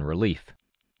 apparently in relief.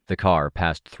 The car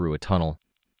passed through a tunnel.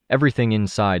 Everything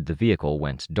inside the vehicle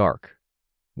went dark.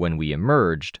 When we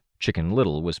emerged, Chicken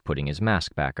Little was putting his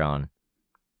mask back on.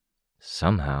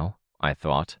 Somehow, I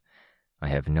thought. I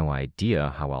have no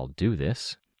idea how I'll do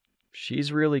this.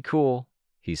 She's really cool,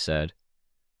 he said.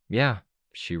 Yeah,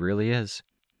 she really is.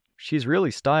 She's really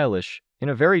stylish, in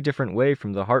a very different way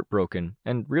from the Heartbroken,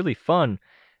 and really fun,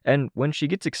 and when she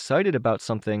gets excited about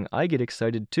something, I get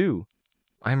excited too.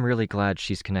 I'm really glad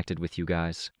she's connected with you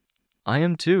guys. I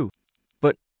am too,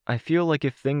 but I feel like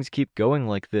if things keep going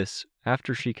like this,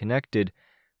 after she connected,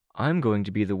 I'm going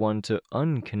to be the one to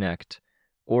unconnect.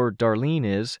 Or Darlene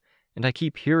is, and I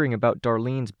keep hearing about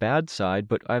Darlene's bad side,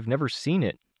 but I've never seen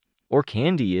it. Or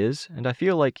Candy is, and I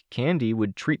feel like Candy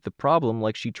would treat the problem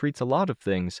like she treats a lot of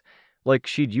things, like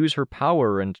she'd use her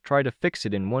power and try to fix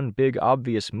it in one big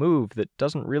obvious move that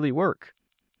doesn't really work.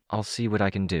 I'll see what I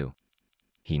can do.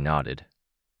 He nodded.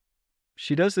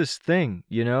 She does this thing,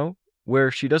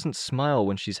 where she doesn't smile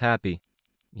when she's happy.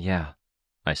 Yeah,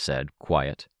 I said,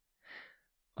 quiet.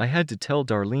 I had to tell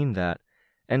Darlene that,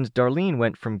 and Darlene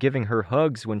went from giving her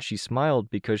hugs when she smiled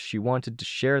because she wanted to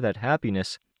share that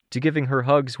happiness to giving her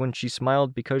hugs when she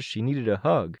smiled because she needed a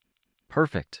hug.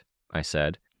 Perfect, I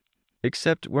said.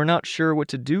 Except we're not sure what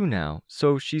to do now,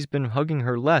 so she's been hugging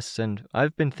her less, and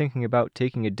I've been thinking about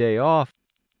taking a day off,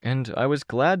 and I was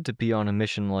glad to be on a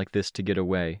mission like this to get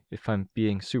away, if I'm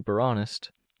being super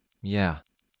honest. Yeah.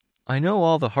 I know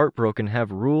all the Heartbroken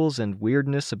have rules and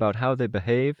weirdness about how they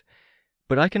behave,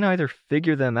 but I can either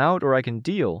figure them out or I can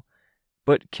deal.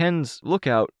 But Ken's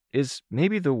lookout is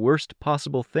maybe the worst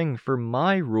possible thing for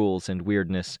my rules and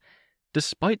weirdness,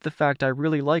 despite the fact I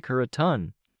really like her a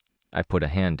ton. I put a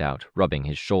hand out, rubbing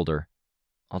his shoulder.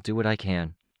 I'll do what I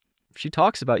can. She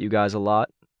talks about you guys a lot.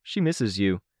 She misses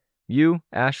you. You,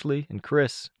 Ashley, and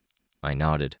Chris. I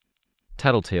nodded.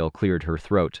 Tattletale cleared her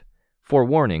throat,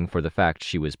 forewarning for the fact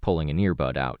she was pulling an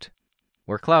earbud out.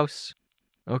 We're close.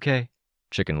 Okay,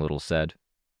 Chicken Little said.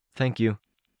 Thank you.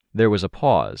 There was a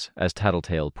pause as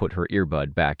Tattletale put her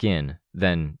earbud back in,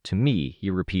 then, to me, he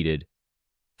repeated,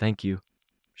 Thank you.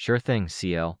 Sure thing,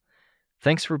 CL.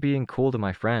 Thanks for being cool to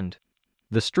my friend.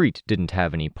 The street didn't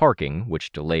have any parking,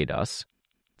 which delayed us.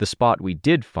 The spot we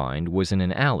did find was in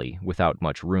an alley without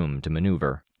much room to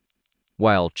maneuver.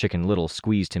 While Chicken Little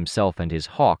squeezed himself and his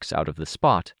hawks out of the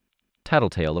spot,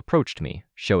 Tattletale approached me,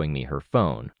 showing me her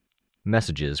phone,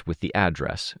 messages with the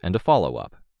address, and a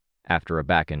follow-up. After a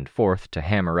back and forth to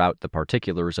hammer out the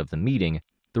particulars of the meeting,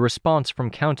 the response from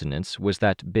Countenance was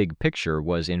that Big Picture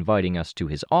was inviting us to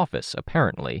his office,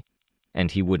 apparently,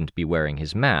 and he wouldn't be wearing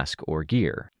his mask or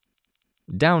gear.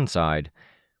 Downside,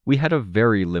 we had a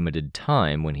very limited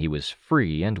time when he was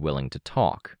free and willing to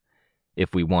talk.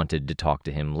 If we wanted to talk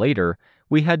to him later,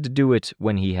 we had to do it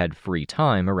when he had free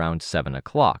time around 7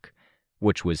 o'clock,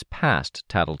 which was past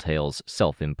Tattletale's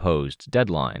self-imposed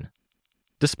deadline.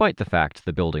 Despite the fact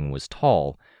the building was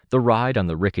tall, the ride on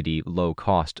the rickety,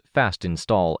 low-cost,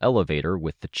 fast-install elevator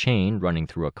with the chain running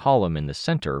through a column in the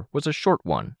center was a short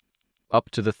one,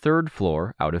 up to the 3rd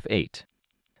floor out of 8.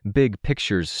 Big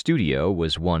Picture's studio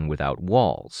was one without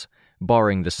walls,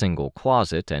 barring the single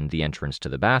closet and the entrance to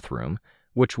the bathroom,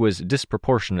 which was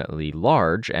disproportionately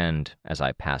large and, as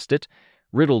I passed it,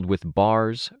 riddled with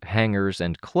bars, hangers,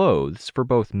 and clothes for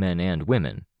both men and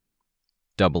women.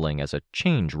 Doubling as a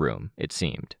change room, it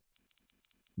seemed.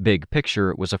 Big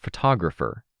Picture was a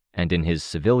photographer, and in his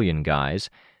civilian guise,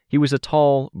 he was a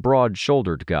tall,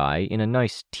 broad-shouldered guy in a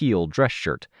nice teal dress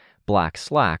shirt, black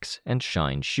slacks, and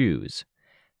shined shoes.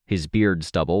 His beard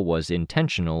stubble was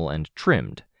intentional and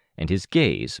trimmed, and his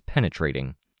gaze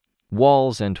penetrating.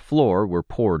 Walls and floor were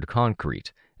poured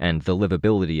concrete, and the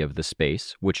livability of the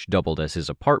space, which doubled as his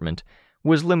apartment,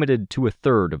 was limited to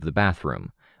 1/3 of the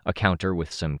bathroom, a counter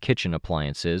with some kitchen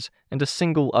appliances and a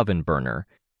single oven burner,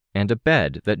 and a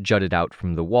bed that jutted out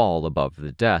from the wall above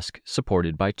the desk,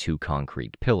 supported by 2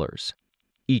 concrete pillars.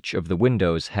 Each of the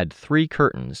windows had 3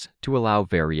 curtains to allow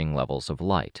varying levels of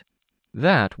light.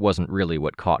 That wasn't really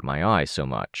what caught my eye so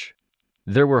much.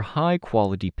 There were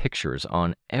high-quality pictures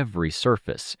on every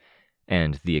surface,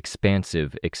 and the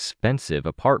expansive, expensive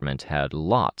apartment had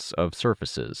lots of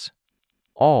surfaces.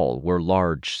 All were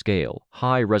large-scale,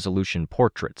 high-resolution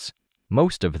portraits,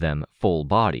 most of them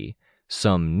full-body,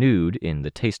 some nude in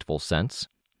the tasteful sense.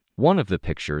 One of the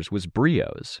pictures was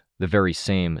Brio's, the very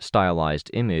same stylized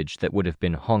image that would have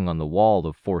been hung on the wall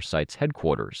of Foresight's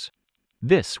headquarters.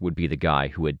 This would be the guy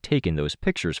who had taken those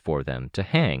pictures for them to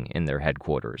hang in their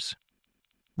headquarters.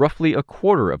 Roughly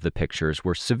 1/4 of the pictures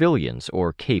were civilians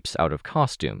or capes out of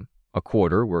costume,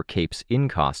 1/4 were capes in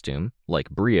costume, like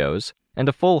Brio's, and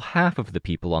a full half of the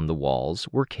people on the walls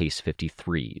were Case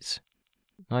 53s.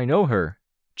 I know her,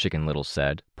 Chicken Little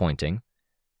said, pointing.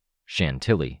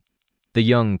 Chantilly. The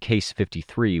young Case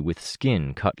 53 with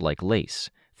skin cut like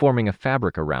lace, forming a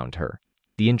fabric around her,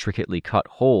 the intricately cut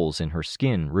holes in her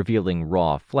skin revealing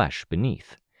raw flesh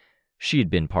beneath. She had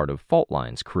been part of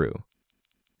Faultline's crew.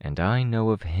 And I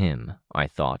know of him, I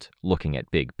thought, looking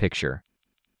at Big Picture.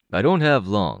 I don't have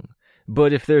long,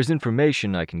 but if there's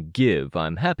information I can give,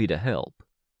 I'm happy to help,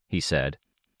 he said.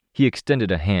 He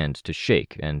extended a hand to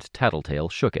shake, and Tattletale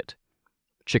shook it.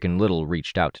 Chicken Little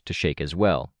reached out to shake as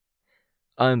well.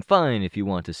 I'm fine if you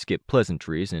want to skip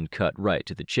pleasantries and cut right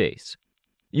to the chase.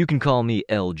 You can call me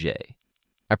LJ.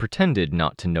 I pretended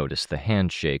not to notice the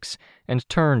handshakes and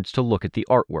turned to look at the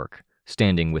artwork,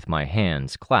 standing with my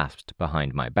hands clasped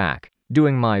behind my back,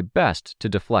 doing my best to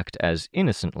deflect as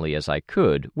innocently as I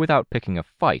could without picking a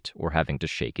fight or having to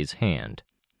shake his hand.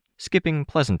 Skipping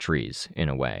pleasantries, in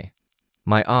a way.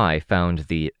 My eye found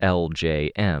the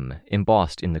LJM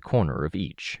embossed in the corner of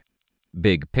each.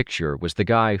 Big Picture was the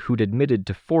guy who'd admitted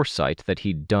to Foresight that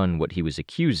he'd done what he was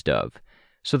accused of,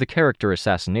 so the character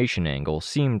assassination angle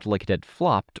seemed like it had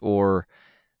flopped or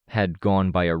had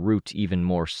gone by a route even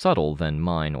more subtle than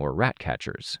mine or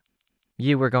Ratcatcher's.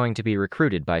 You were going to be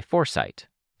recruited by Foresight,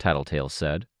 Tattletale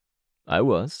said. I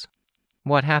was.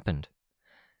 What happened?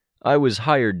 I was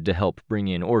hired to help bring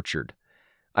in Orchard.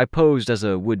 I posed as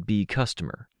a would-be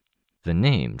customer. The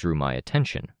name drew my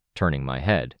attention, turning my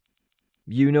head.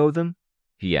 You know them?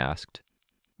 He asked.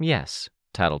 Yes,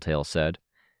 Tattletale said.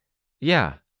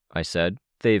 Yeah, I said.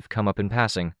 They've come up in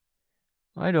passing.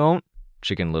 I don't,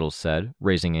 Chicken Little said,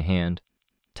 raising a hand.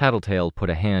 Tattletale put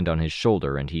a hand on his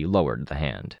shoulder and he lowered the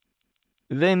hand.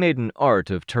 They made an art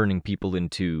of turning people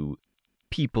into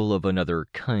people of another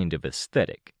kind of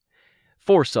aesthetic.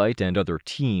 Foresight and other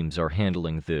teams are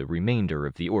handling the remainder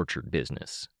of the Orchard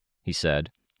business, he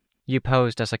said. You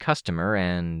posed as a customer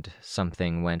and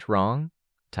something went wrong?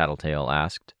 Tattletale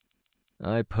asked.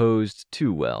 I posed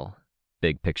too well,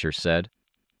 Big Picture said.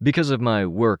 Because of my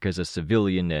work as a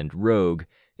civilian and rogue,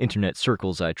 internet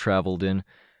circles I traveled in,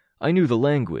 I knew the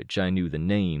language, I knew the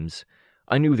names,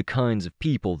 I knew the kinds of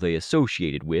people they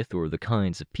associated with or the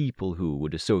kinds of people who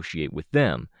would associate with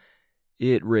them.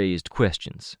 It raised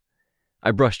questions. I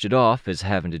brushed it off as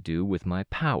having to do with my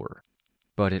power.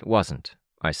 But it wasn't,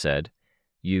 I said.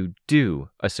 You do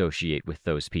associate with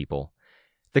those people.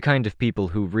 The kind of people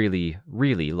who really,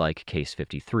 really like Case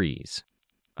 53s.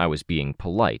 I was being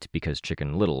polite because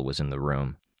Chicken Little was in the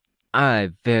room.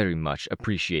 I very much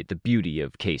appreciate the beauty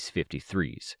of Case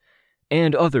 53s,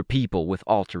 and other people with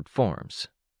altered forms,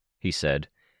 he said.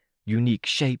 Unique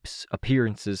shapes,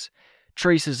 appearances,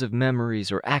 traces of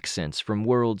memories or accents from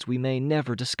worlds we may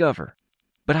never discover.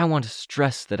 But I want to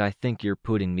stress that I think you're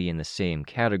putting me in the same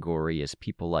category as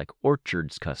people like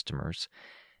Orchard's customers,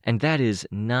 and that is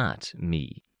not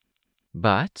me.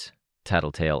 But?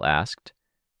 Tattletale asked.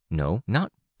 No,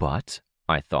 not but,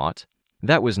 I thought.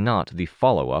 That was not the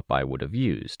follow-up I would have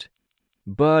used.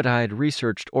 But I'd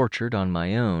researched Orchard on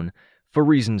my own, for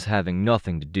reasons having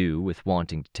nothing to do with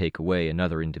wanting to take away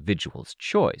another individual's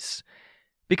choice,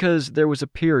 because there was a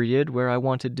period where I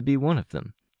wanted to be one of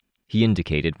them. He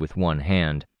indicated with one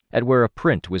hand at where a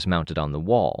print was mounted on the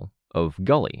wall, of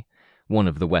Gully, one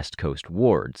of the West Coast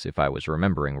wards, if I was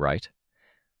remembering right.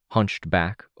 Hunched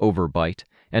back, overbite,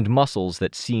 and muscles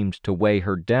that seemed to weigh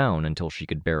her down until she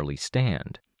could barely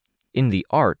stand. In the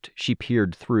art, she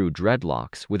peered through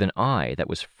dreadlocks with an eye that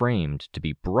was framed to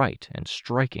be bright and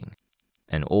striking.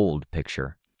 An old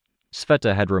picture.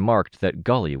 Sveta had remarked that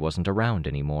Gully wasn't around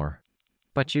anymore.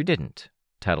 But you didn't,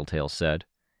 Tattletale said.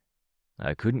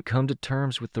 I couldn't come to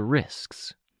terms with the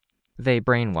risks. They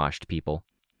brainwashed people.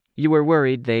 You were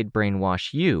worried they'd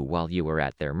brainwash you while you were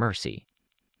at their mercy.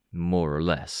 More or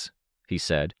less, he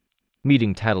said,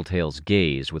 meeting Tattletale's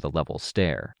gaze with a level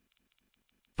stare.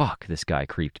 Fuck, this guy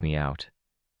creeped me out.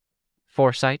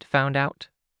 Foresight found out?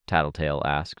 Tattletale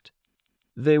asked.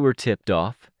 They were tipped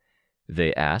off.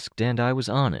 They asked, and I was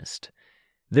honest.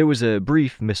 There was a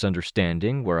brief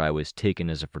misunderstanding where I was taken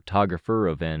as a photographer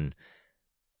of an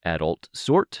adult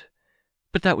sort,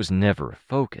 but that was never a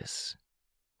focus.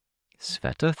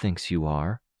 Sveta thinks you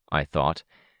are, I thought,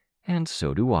 and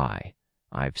so do I.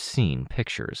 I've seen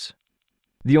pictures.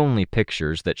 The only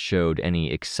pictures that showed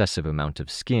any excessive amount of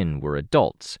skin were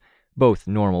adults, both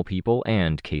normal people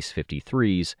and Case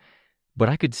 53s, but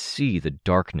I could see the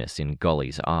darkness in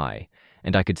Gully's eye,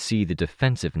 and I could see the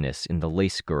defensiveness in the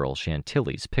lace girl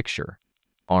Chantilly's picture.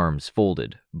 Arms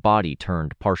folded, body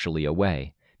turned partially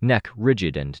away, neck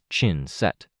rigid and chin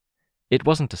set. It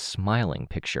wasn't a smiling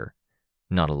picture.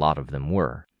 Not a lot of them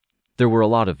were. There were a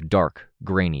lot of dark,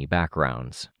 grainy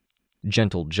backgrounds.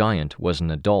 Gentle Giant was an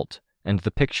adult, and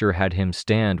the picture had him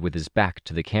stand with his back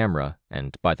to the camera,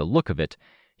 and by the look of it,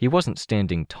 he wasn't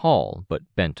standing tall, but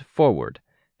bent forward,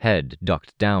 head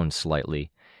ducked down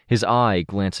slightly, his eye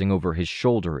glancing over his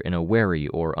shoulder in a wary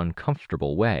or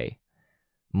uncomfortable way.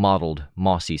 Mottled,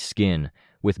 mossy skin,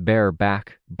 with bare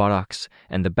back, buttocks,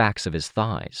 and the backs of his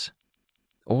thighs.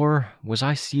 Or was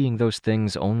I seeing those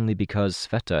things only because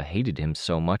Sveta hated him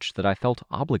so much that I felt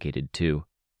obligated to?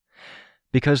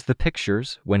 Because the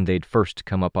pictures, when they'd first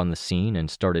come up on the scene and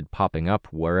started popping up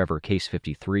wherever Case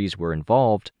 53s were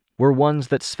involved, were ones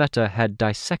that Sveta had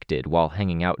dissected while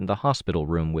hanging out in the hospital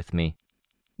room with me.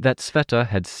 That Sveta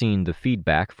had seen the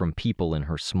feedback from people in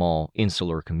her small,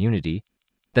 insular community,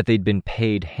 that they'd been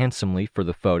paid handsomely for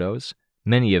the photos,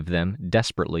 many of them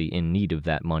desperately in need of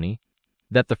that money,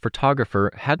 that the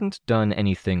photographer hadn't done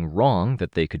anything wrong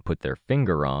that they could put their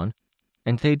finger on,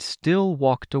 and they'd still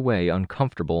walked away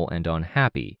uncomfortable and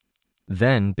unhappy,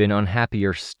 then been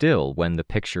unhappier still when the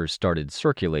pictures started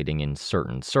circulating in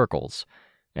certain circles,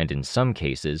 and in some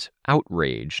cases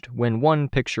outraged when one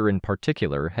picture in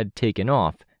particular had taken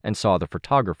off and saw the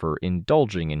photographer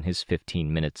indulging in his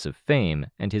 15 minutes of fame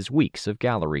and his weeks of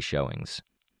gallery showings.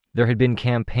 There had been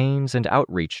campaigns and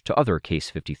outreach to other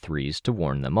Case 53s to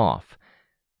warn them off,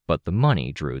 but the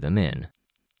money drew them in.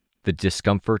 The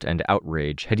discomfort and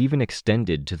outrage had even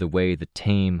extended to the way the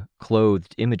tame,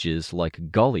 clothed images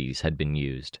like Gully's had been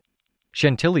used.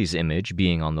 Chantilly's image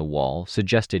being on the wall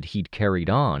suggested he'd carried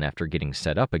on after getting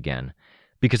set up again,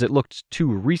 because it looked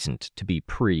too recent to be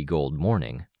pre-Gold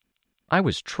Morning. I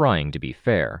was trying to be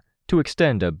fair, to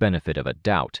extend a benefit of a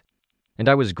doubt, and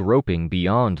I was groping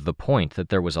beyond the point that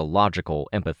there was a logical,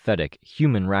 empathetic,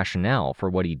 human rationale for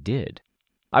what he did.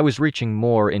 I was reaching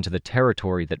more into the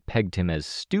territory that pegged him as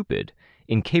stupid,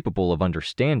 incapable of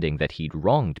understanding that he'd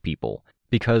wronged people,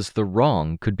 because the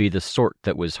wrong could be the sort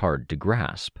that was hard to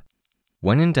grasp.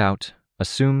 When in doubt,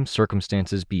 assume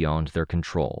circumstances beyond their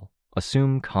control,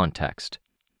 assume context.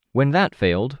 When that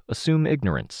failed, assume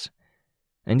ignorance.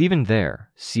 And even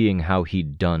there, seeing how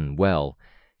he'd done well,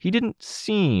 he didn't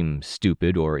seem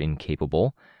stupid or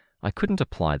incapable. I couldn't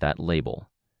apply that label.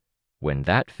 When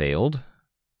that failed,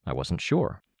 I wasn't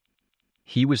sure.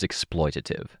 He was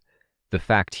exploitative. The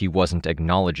fact he wasn't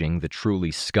acknowledging the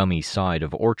truly scummy side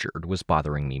of Orchard was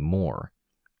bothering me more.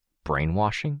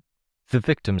 Brainwashing? The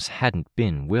victims hadn't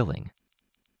been willing.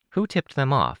 "Who tipped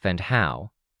them off, and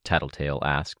how?" Tattletale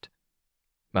asked.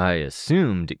 "I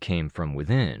assumed it came from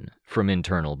within, from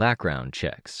internal background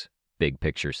checks," Big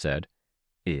Picture said.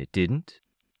 "It didn't?"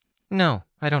 "No,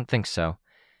 I don't think so.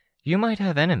 You might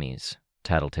have enemies,"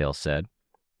 Tattletale said.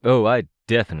 "Oh, I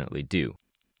definitely do.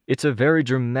 It's a very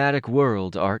dramatic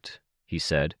world, Art," he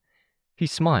said. He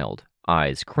smiled,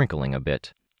 eyes crinkling a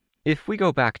bit. "If we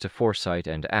go back to Forsyte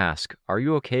and ask, are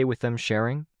you okay with them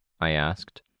sharing?" I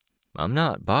asked. "I'm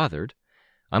not bothered.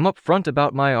 I'm upfront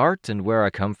about my art and where I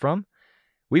come from.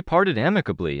 We parted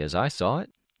amicably, as I saw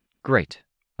it." "Great,"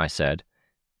 I said.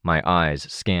 My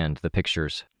eyes scanned the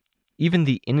pictures. Even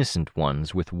the innocent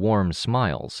ones with warm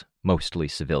smiles, mostly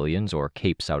civilians or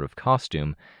capes out of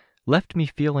costume, left me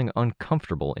feeling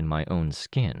uncomfortable in my own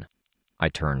skin. I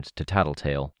turned to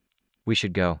Tattletale. "We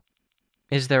should go."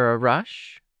 "Is there a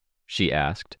rush?" she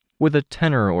asked, with a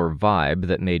tenor or vibe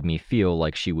that made me feel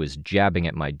like she was jabbing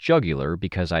at my jugular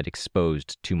because I'd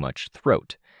exposed too much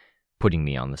throat, putting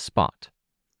me on the spot.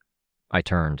 I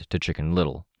turned to Chicken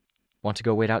Little. "Want to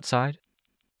go wait outside?"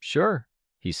 "Sure,"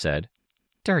 he said.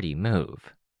 "Dirty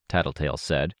move," Tattletale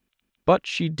said, but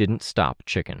she didn't stop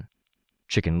Chicken.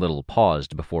 Chicken Little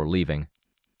paused before leaving.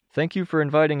 "Thank you for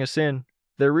inviting us in.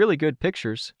 They're really good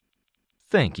pictures."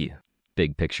 "Thank you,"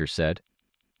 Big Picture said.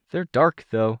 "They're dark,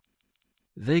 though."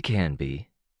 "They can be,"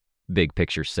 Big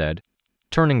Picture said,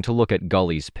 turning to look at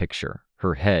Gully's picture,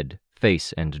 her head,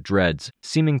 face, and dreads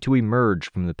seeming to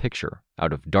emerge from the picture,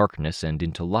 out of darkness and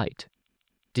into light.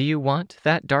 "Do you want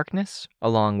that darkness,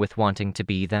 along with wanting to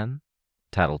be them?"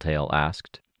 Tattletale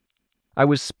asked. I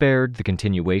was spared the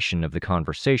continuation of the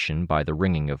conversation by the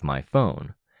ringing of my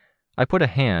phone. I put a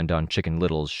hand on Chicken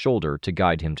Little's shoulder to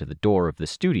guide him to the door of the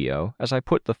studio as I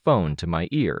put the phone to my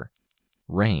ear.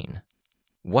 Rain.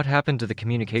 "What happened to the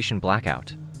communication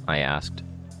blackout?" I asked.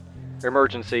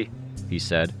 "Emergency," he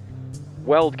said.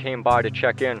 "Weld came by to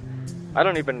check in. I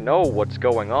don't even know what's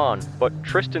going on, but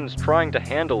Tristan's trying to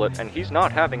handle it and he's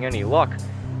not having any luck.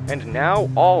 And now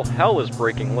all hell is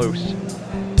breaking loose."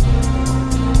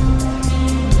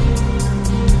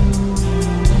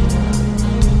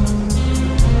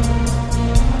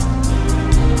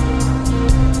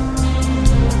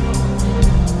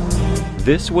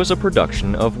 This was a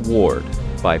production of Ward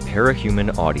by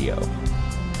Parahuman Audio.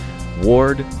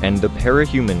 Ward and the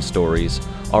Parahuman stories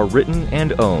are written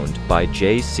and owned by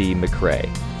J.C. McCrae.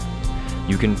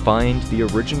 You can find the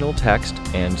original text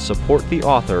and support the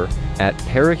author at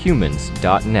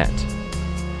parahumans.net.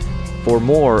 For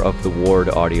more of the Ward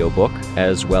audiobook,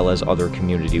 as well as other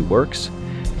community works,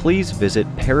 please visit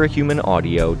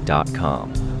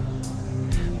parahumanaudio.com.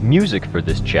 Music for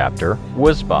this chapter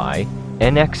was by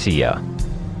Enexia.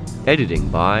 Editing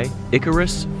by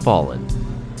Icarus Fallen.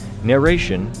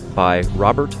 Narration by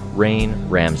Robert Rain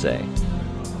Ramsey.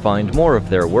 Find more of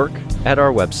their work at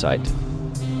our website.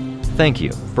 Thank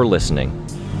you for listening.